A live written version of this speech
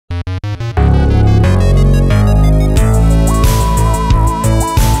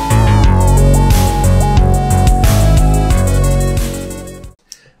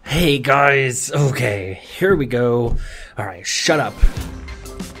Hey guys, okay, here we go. Alright, shut up.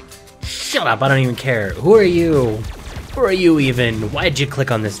 Shut up, I don't even care. Who are you? Who are you even? Why'd you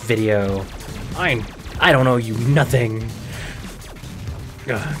click on this video? I don't owe you nothing.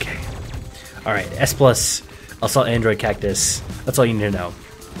 Okay. Alright, S+, Assault Android Cactus. That's all you need to know.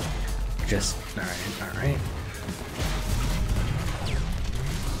 Just, alright.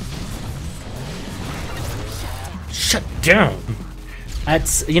 Shut down!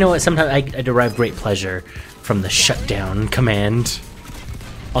 That's, you know what, sometimes I derive great pleasure from the shutdown command.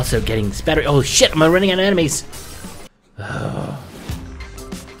 Also getting this battery. Oh shit, am I running out of enemies? Oh.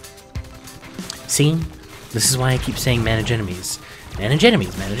 See? This is why I keep saying manage enemies. Manage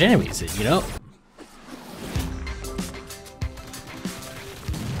enemies, manage enemies, you know?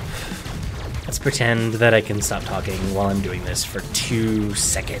 Let's pretend that I can stop talking while I'm doing this for 2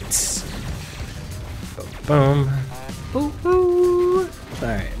 seconds. Boom, boom. Ooh.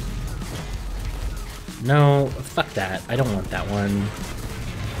 Alright. No, fuck that. I don't want that one.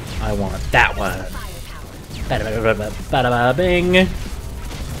 I want that one. Bada bing.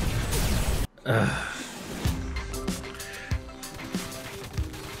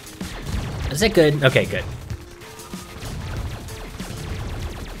 Is that good? Okay, good.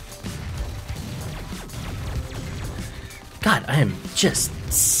 God, I am just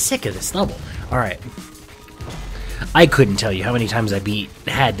sick of this level. Alright. I couldn't tell you how many times I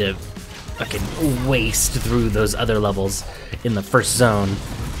had to fucking waste through those other levels in the first zone.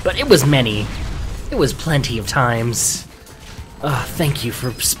 But it was many. It was plenty of times. Thank you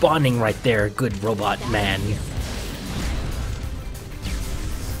for spawning right there, good robot man.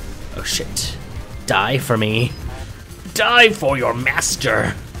 Oh shit. Die for me. Die for your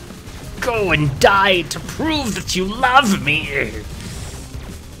master. Go and die to prove that you love me.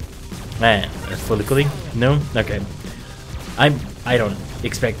 Man, fully cooling? No? Okay. I don't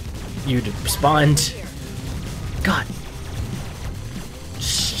expect you to respond. God.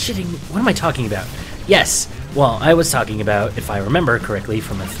 Shitting. What am I talking about? Yes. Well, I was talking about, if I remember correctly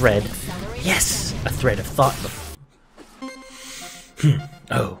from a thread. Yes, a thread of thought.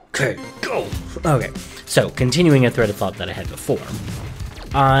 Okay, go. Okay. So, continuing a thread of thought that I had before,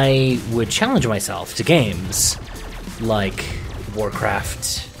 I would challenge myself to games like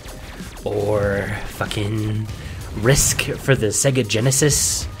Warcraft or fucking Risk for the Sega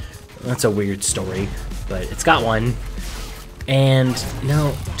Genesis. That's a weird story, but it's got one. And,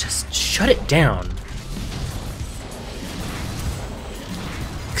 no, just shut it down.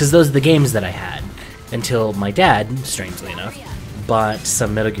 Because those are the games that I had until my dad, strangely enough, bought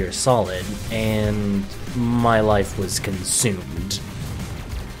some Metal Gear Solid, and my life was consumed.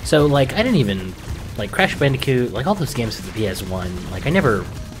 So, like, I didn't even, like, Crash Bandicoot, like, all those games for the PS1, like, I never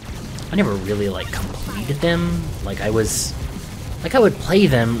really, like, completed them. Like, I would play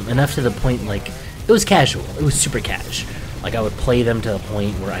them enough to the point, like, it was casual. It was super cash. Like, I would play them to the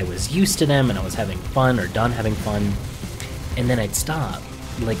point where I was used to them and I was having fun or done having fun, and then I'd stop.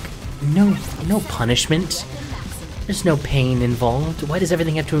 Like, no punishment. There's no pain involved. Why does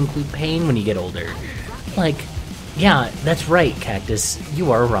everything have to include pain when you get older? Like, yeah, that's right, Cactus.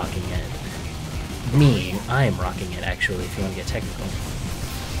 You are rocking it. Me, I'm rocking it, actually, if you want to get technical.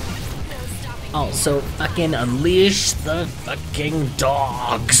 Also, fucking unleash the fucking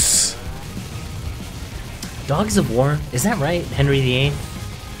dogs. Dogs of War? Is that right? Henry VIII?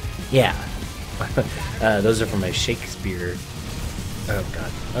 Yeah. Those are from my Shakespeare. Oh,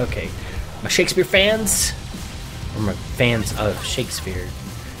 God. Okay. My Shakespeare fans? Or my fans of Shakespeare?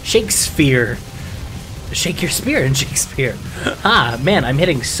 Shakespeare! Shake your spear in Shakespeare. Ah, man, I'm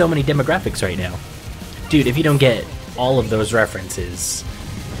hitting so many demographics right now. Dude, if you don't get all of those references,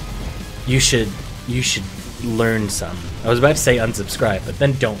 you should learn some. I was about to say unsubscribe, but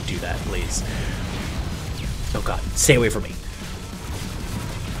then don't do that, please. Oh god, stay away from me.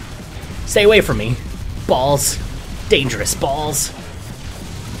 Stay away from me. Balls. Dangerous balls.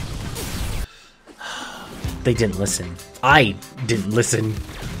 They didn't listen. I didn't listen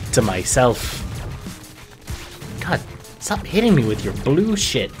to myself. God, stop hitting me with your blue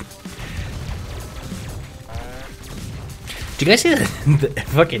shit. Did you guys see the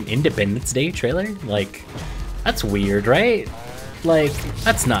fucking Independence Day trailer? Like, that's weird, right? Like,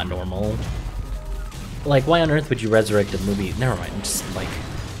 that's not normal. Like, why on earth would you resurrect a movie? Never mind, just, like,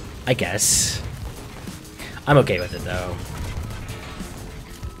 I guess. I'm okay with it, though.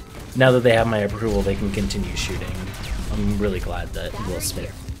 Now that they have my approval, they can continue shooting. I'm really glad that Will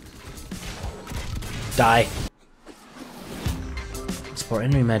Smith. Die. Support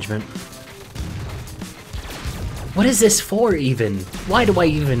enemy management. What is this for, even? Why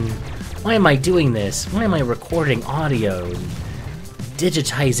am I doing this? Why am I recording audio?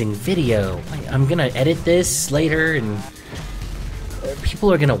 digitizing video. I'm gonna edit this later and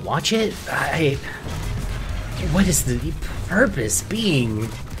people are gonna watch it? What is the purpose being?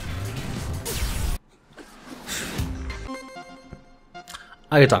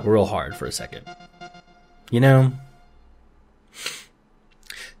 I could talk real hard for a second. You know?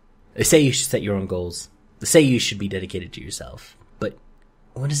 They say you should set your own goals. They say you should be dedicated to yourself. But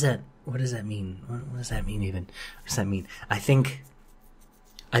what does that mean? What does that mean even? What does that mean? I think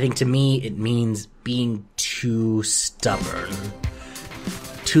to me it means being too stubborn.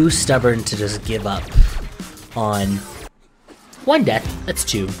 Too stubborn to just give up on one death. That's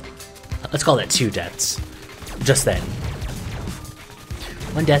two. Let's call that 2 deaths. Just then.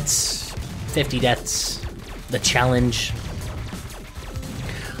 1 deaths, 50 deaths, the challenge.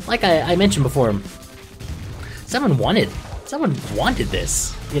 Like I mentioned before, someone wanted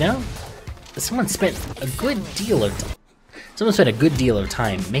this, you know? Someone spent a good deal of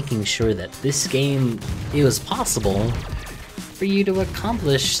time making sure that this game, it was possible for you to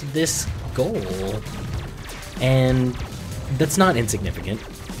accomplish this goal. And that's not insignificant.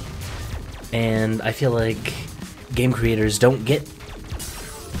 And I feel like game creators don't get...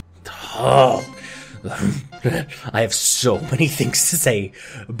 Oh, I have so many things to say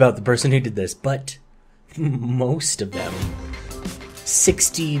about the person who did this, but most of them,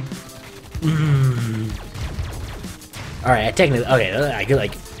 60... Alright, I get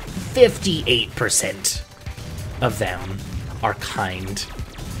like 58% of them are kind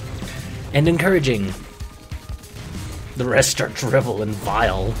and encouraging. The rest are drivel and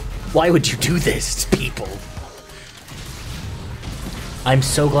vile. Why would you do this to people? I'm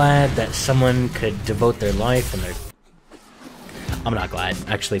so glad that someone could devote their life and their... I'm not glad,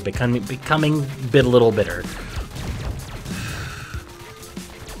 actually, becoming a little bitter.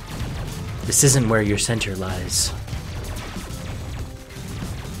 This isn't where your center lies.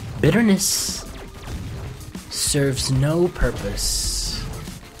 Bitterness serves no purpose.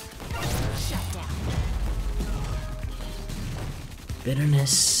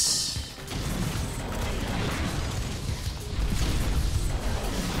 Bitterness...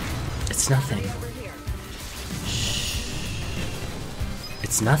 It's nothing. Shh.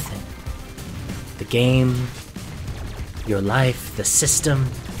 It's nothing. The game, your life, the system,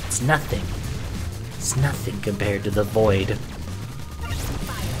 it's nothing. It's nothing compared to the void.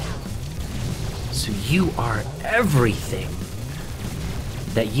 So you are everything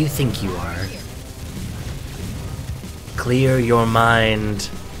that you think you are. Clear your mind.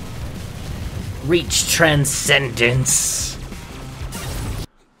 Reach transcendence.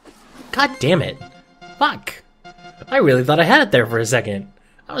 God damn it. Fuck. I really thought I had it there for a second.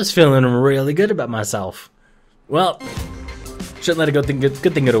 I was feeling really good about myself. Well, shouldn't let a good thing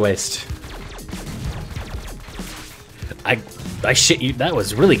go to waste. I shit you, that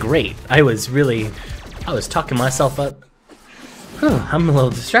was really great. I was talking myself up. I'm a little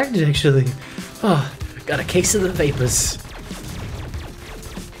distracted actually. Oh, got a case of the vapors.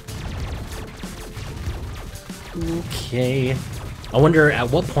 Okay. I wonder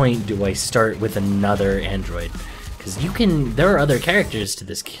at what point do I start with another android? Because there are other characters to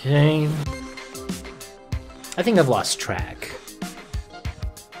this game. I think I've lost track.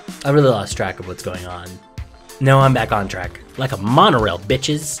 I really lost track of what's going on. No, I'm back on track. Like a monorail,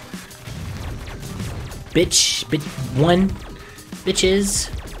 bitches. Bitch, bitches.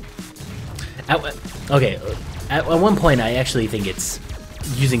 At one point I actually think it's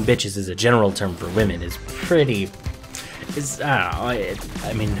using bitches as a general term for women is pretty... I don't know,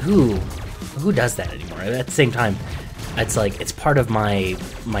 I mean, who does that anymore? At the same time, it's like, it's part of my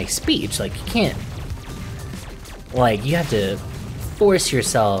speech. Like, you can't, like, you have to force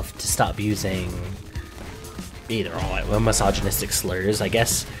yourself to stop using either all misogynistic slurs, I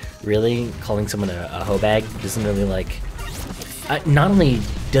guess. Really, calling someone a hoe bag doesn't really, like, not only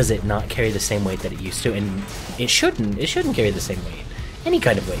does it not carry the same weight that it used to, and it shouldn't carry the same weight, any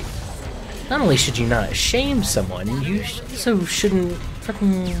kind of weight. Not only should you not shame someone, you also shouldn't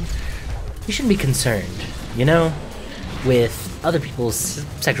be concerned, you know, with other people's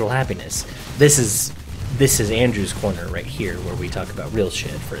sexual happiness. This is Andrew's corner right here, where we talk about real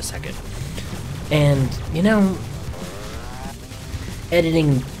shit for a second. And you know,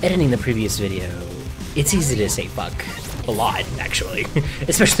 editing the previous video, it's easy to say fuck a lot, actually,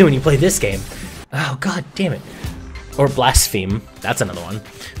 especially when you play this game. Oh god damn it. Or blaspheme, that's another one.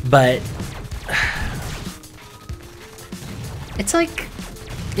 But it's like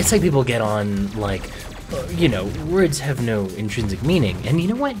people get on, like, you know, words have no intrinsic meaning. And you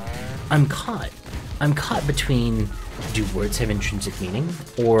know what? I'm caught between, do words have intrinsic meaning?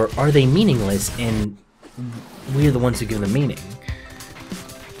 Or are they meaningless and we're the ones who give them meaning?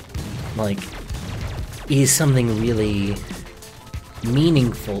 like, is something really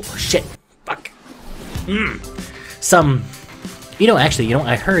meaningful. Oh, shit. Fuck. I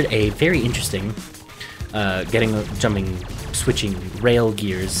heard a very interesting, switching rail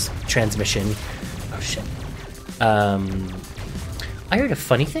gears transmission. Oh, shit. I heard a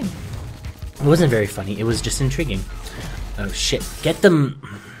funny thing. It wasn't very funny, it was just intriguing. Oh, shit. Get them...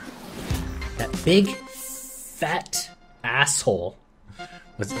 That big, fat asshole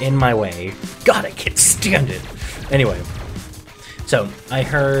was in my way. God, I can't stand it. Anyway, so I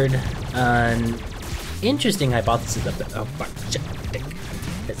heard an interesting hypothesis about... Oh, fuck. Shit.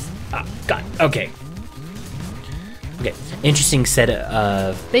 God. Okay. Interesting set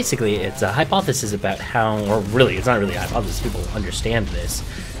of... Basically, it's a hypothesis about how... Or really, it's not really a hypothesis. People understand this.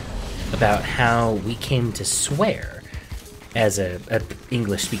 About how we came to swear as a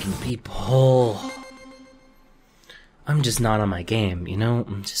English-speaking people. I'm just not on my game, you know?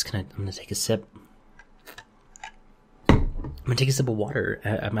 I'm gonna take a sip. I'm gonna take a sip of water.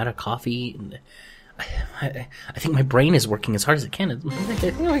 I'm out of coffee. I think my brain is working as hard as it can. I think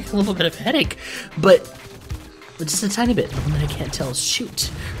I have a little bit of a headache, but just a tiny bit. I can't tell.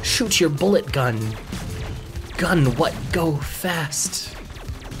 Shoot your bullet gun. Gun, what? Go fast.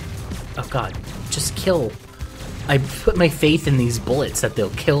 Oh god, just kill. I put my faith in these bullets that they'll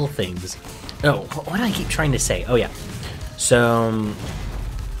kill things. Oh, what do I keep trying to say? Oh yeah. So,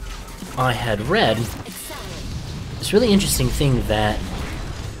 I had read this really interesting thing that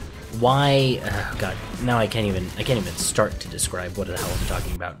why... Oh god, now I can't even start to describe what the hell I'm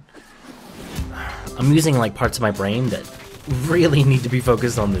talking about. I'm using like parts of my brain that really need to be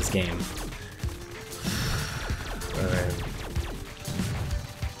focused on this game.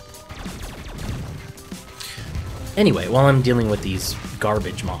 Anyway, while I'm dealing with these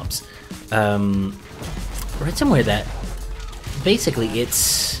garbage mobs, I read somewhere that basically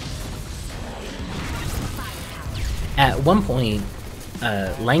it's... At one point,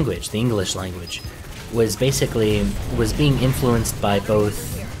 language, the English language, was being influenced by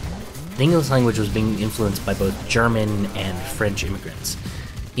both... The English language was being influenced by both German and French immigrants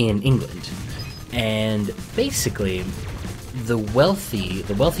in England. And basically, the wealthy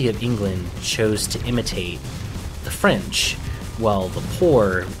of England chose to imitate the French, while the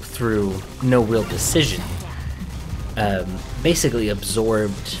poor, through no real decision, basically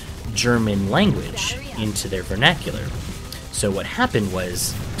absorbed German language into their vernacular. So what happened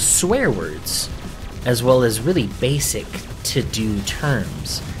was swear words, as well as really basic to-do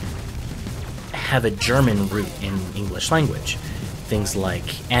terms, have a German root in English language. Things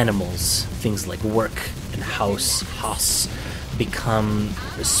like animals, things like work and house, Haus,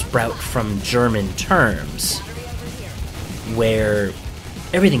 sprout from German terms, where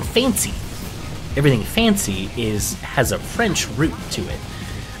everything fancy has a French root to it.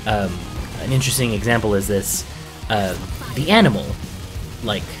 An interesting example is this: the animal,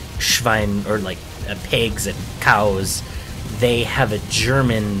 like Schwein or like pigs and cows, they have a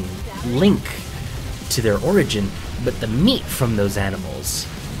German link to their origin, but the meat from those animals,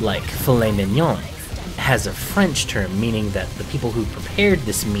 like filet mignon, has a French term, meaning that the people who prepared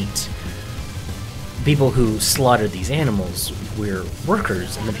this meat, people who slaughtered these animals, were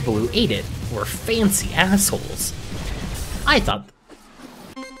workers, and the people who ate it were fancy assholes.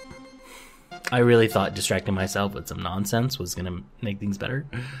 I really thought distracting myself with some nonsense was gonna make things better.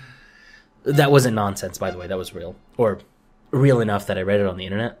 That wasn't nonsense, by the way, that was real. Or real enough that I read it on the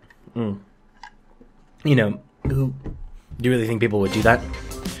internet. You know, do you really think people would do that?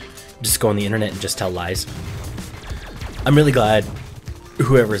 Just go on the internet and just tell lies? I'm really glad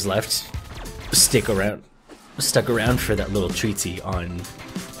whoever's left stuck around for that little treaty on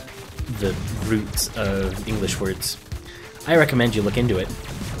the roots of English words. I recommend you look into it.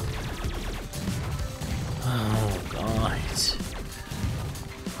 Oh god.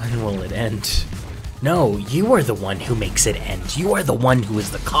 When will it end? No, you are the one who makes it end. You are the one who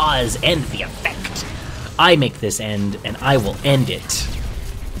is the cause and the effect. I make this end, and I will end it.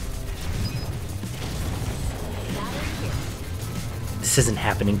 This isn't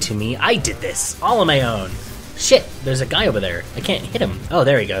happening to me. I did this, all on my own. Shit, there's a guy over there. I can't hit him. Oh,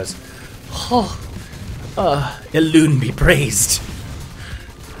 there he goes. Oh, Elune be praised.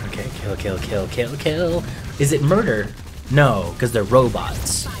 Okay, kill. Is it murder? No, because they're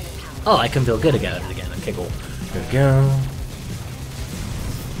robots. Oh, I can feel good about it again. Okay, cool. Here we go.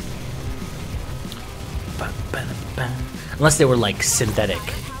 Unless they were like synthetic.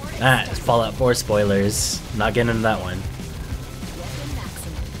 It's Fallout 4 spoilers. Not getting into that one.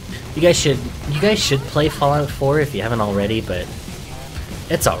 You guys should play Fallout 4 if you haven't already, but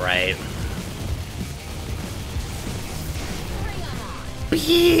it's alright.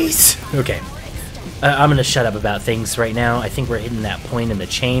 Please! Okay. I'm gonna shut up about things right now. I think we're hitting that point in the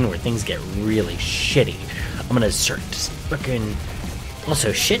chain where things get really shitty. I'm gonna start just fucking...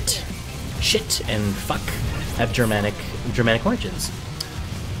 Also, shit, and fuck have Germanic origins.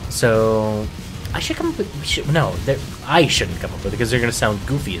 So... I should come up with... No, I shouldn't come up with it because they're gonna sound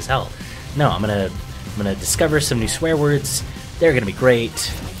goofy as hell. No, I'm gonna discover some new swear words. They're gonna be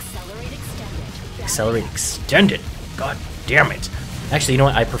great. Accelerate extended. God damn it. Actually, you know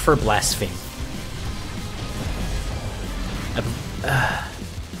what? I prefer blaspheme.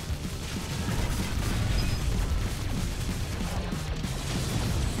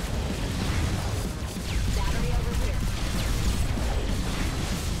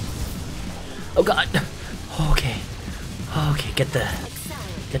 Oh god. Okay. Okay, get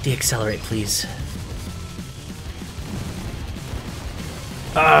the accelerate, please.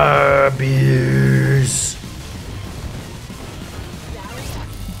 Beers.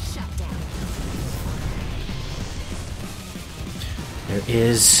 There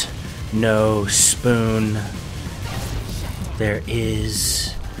is no spoon. There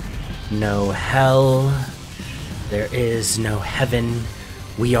is no hell. There is no heaven.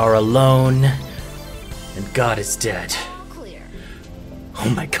 We are alone. And God is dead. Oh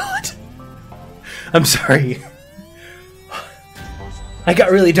my god. I'm sorry. I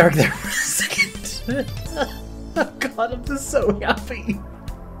got really dark there for a second. Oh god, I'm just so happy.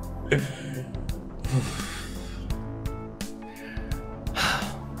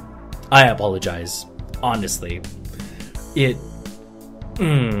 I apologize. Honestly.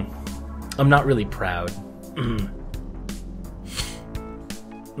 I'm not really proud.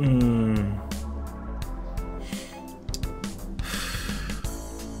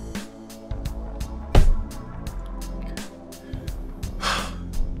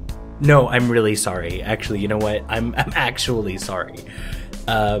 No, I'm really sorry. Actually, you know what? I'm actually sorry.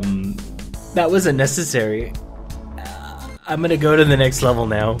 That wasn't necessary. I'm gonna go to the next level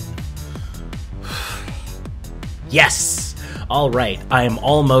now. Yes! Alright, I am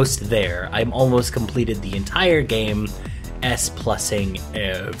almost there. I'm almost completed the entire game, S+ing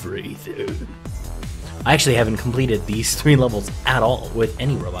everything. I actually haven't completed these 3 levels at all with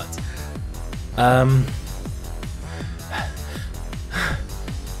any robots. Yeah,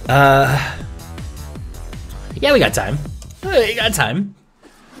 we got time. We got time.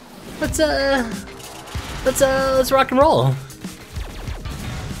 Let's rock and roll.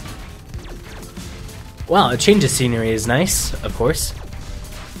 Wow, a change of scenery is nice, of course.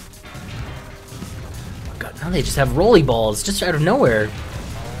 God, now they just have rolly balls just out of nowhere.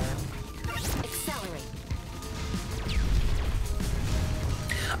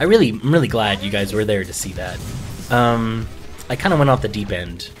 I'm really glad you guys were there to see that. I kind of went off the deep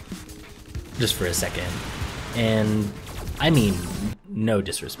end just for a second, and I mean no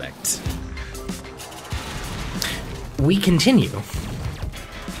disrespect. We continue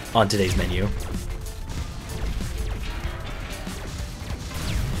on today's menu.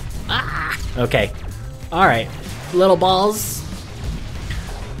 Okay. Alright. Little balls.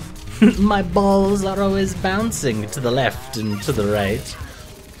 My balls are always bouncing to the left and to the right.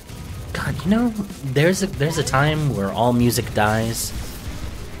 God, you know, there's a time where all music dies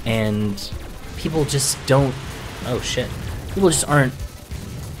and people just don't... Oh shit. People just aren't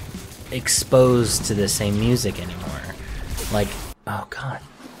exposed to the same music anymore. Like, oh god.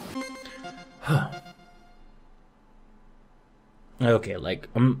 Okay, like,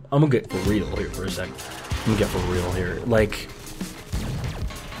 I'm gonna get for real here for a second. I'm gonna get for real here. Like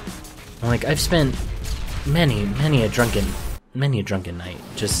I've spent many a drunken night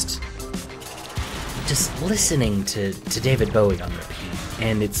just listening to David Bowie on repeat,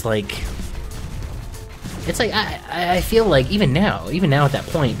 and it's like I feel like even now at that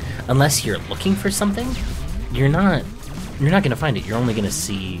point, unless you're looking for something, you're not gonna find it. You're only gonna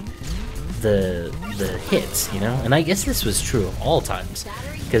see the hits, you know? And I guess this was true of all times,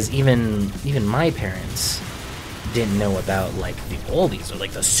 because even my parents didn't know about like the oldies or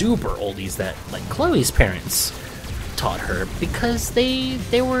like the super oldies that like Chloe's parents taught her, because they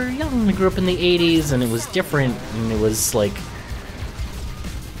were young. They grew up in the 80s and it was different, and it was like,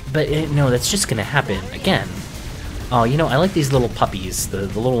 but no, that's just gonna happen again. Oh, you know, I like these little puppies, the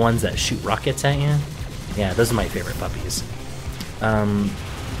little ones that shoot rockets at you. Yeah, those are my favorite puppies.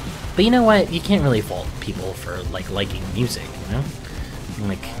 But you know what? You can't really fault people for like liking music, you know?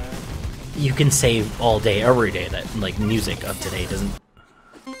 Like, you can say all day, every day that like music of today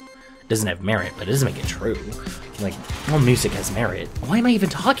doesn't have merit, but it doesn't make it true. Like, well, music has merit. Why am I even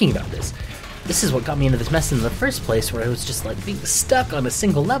talking about this? This is what got me into this mess in the first place, where I was just like being stuck on a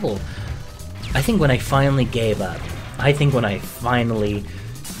single level. I think when I finally gave up, I think when I finally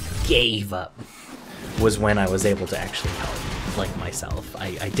gave up was when I was able to actually help, like myself.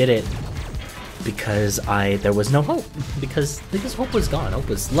 I did it because there was no hope, because hope was gone.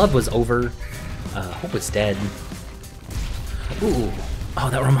 Love was over. Hope was dead. Ooh, oh,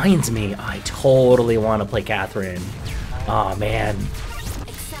 that reminds me, I totally want to play Catherine. Oh man.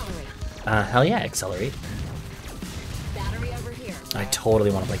 Accelerate. Hell yeah, accelerate. Battery over here. I totally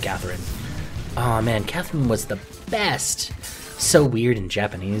want to play Catherine. Oh man, Catherine was the best. So weird in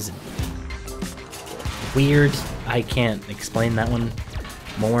Japanese. Weird. I can't explain that one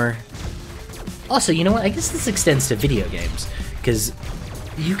more. Also, you know what? I guess this extends to video games, because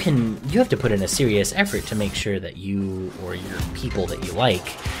you have to put in a serious effort to make sure that you or your people that you like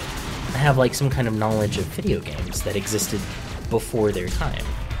have like some kind of knowledge of video games that existed before their time.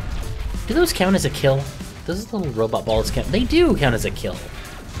 Do those count as a kill? Those little robot balls count? They do count as a kill.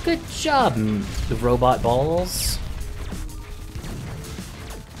 Good job, the robot balls.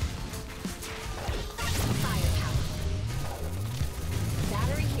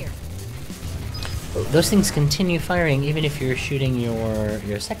 Those things continue firing even if you're shooting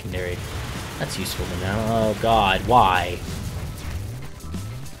your secondary. That's useful to know. Oh god, why?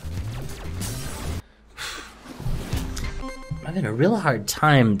 I'm having a real hard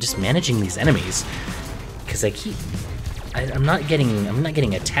time just managing these enemies, because I'm not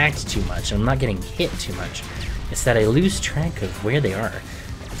getting attacked too much. I'm not getting hit too much. It's that I lose track of where they are.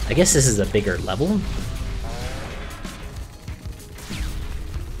 I guess this is a bigger level.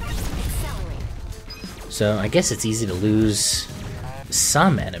 So I guess it's easy to lose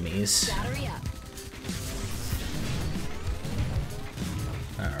some enemies.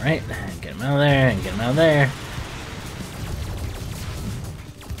 Alright, get him out of there, and get him out of there.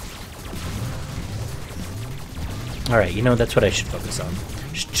 Alright, you know, that's what I should focus on.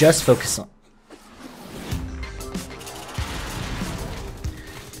 Should just focus on...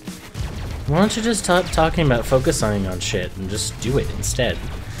 Why don't you just stop talking about focusing on shit and just do it instead?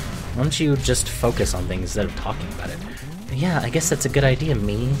 Why don't you just focus on things instead of talking about it? Yeah, I guess that's a good idea,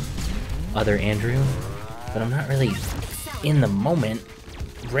 me, other Andrew, but I'm not really in the moment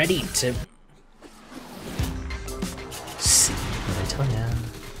ready to see what I tell ya.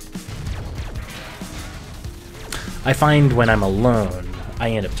 I find when I'm alone,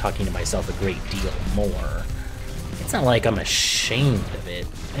 I end up talking to myself a great deal more. It's not like I'm ashamed of it,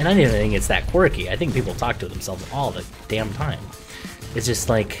 and I don't even think it's that quirky. I think people talk to themselves all the damn time. It's just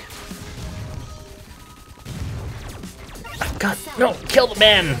like... God, no! Kill the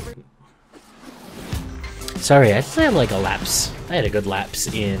man! Sorry, I just had like a lapse. I had a good lapse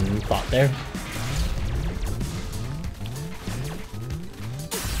in thought there.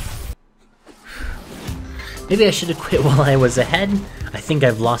 Maybe I should have quit while I was ahead. I think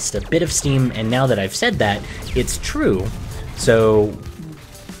I've lost a bit of steam, and now that I've said that, it's true. So,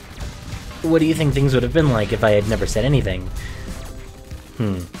 what do you think things would have been like if I had never said anything?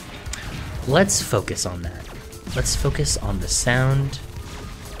 Let's focus on that. Let's focus on the sound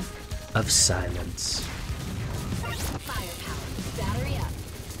of silence.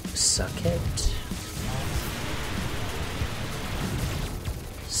 Suck it.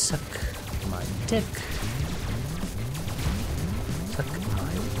 Suck my dick. Suck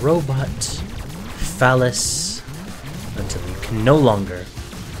my robot phallus until you can no longer.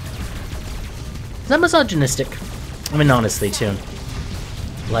 Is that misogynistic? I mean, honestly, too.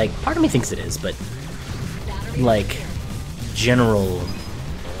 Like, part of me thinks it is, but like, general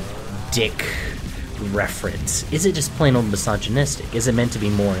dick reference. Is it just plain old misogynistic? Is it meant to be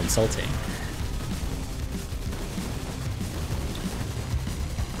more insulting?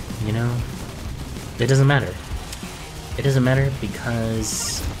 You know, it doesn't matter. It doesn't matter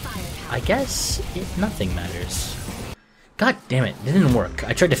because I guess nothing matters. God damn it, it didn't work.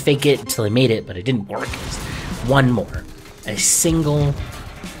 I tried to fake it until I made it, but it didn't work. One more. A single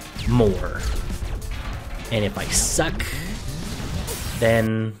more. And if I suck,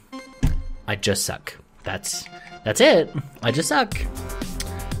 then I just suck. That's it. I just suck.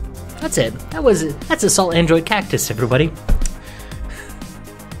 That's it. That's Assault Android Cactus, everybody.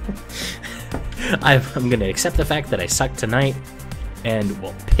 I'm gonna accept the fact that I suck tonight, and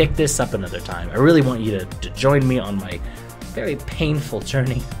we'll pick this up another time. I really want you to join me on my very painful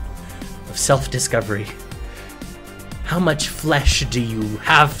journey of self-discovery. How much flesh do you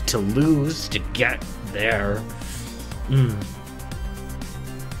have to lose to get there? I'm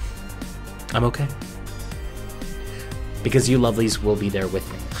okay. Because you lovelies will be there with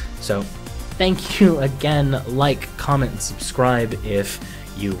me. So, thank you again. Like, comment, and subscribe if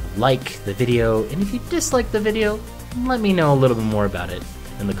you like the video. And if you dislike the video, let me know a little bit more about it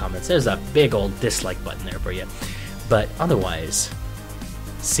in the comments. There's a big old dislike button there for you. But otherwise,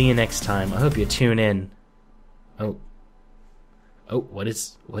 See you next time. I hope you tune in. Oh, what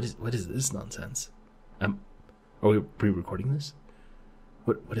is this nonsense? Are we pre-recording this?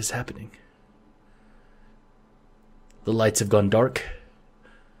 What is happening? The lights have gone dark.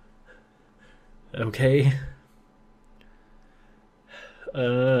 Okay.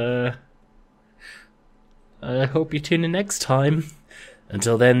 I hope you tune in next time.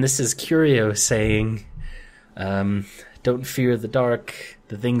 Until then, this is Curio saying, don't fear the dark.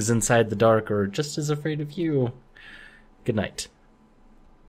 The things inside the dark are just as afraid of you. Good night.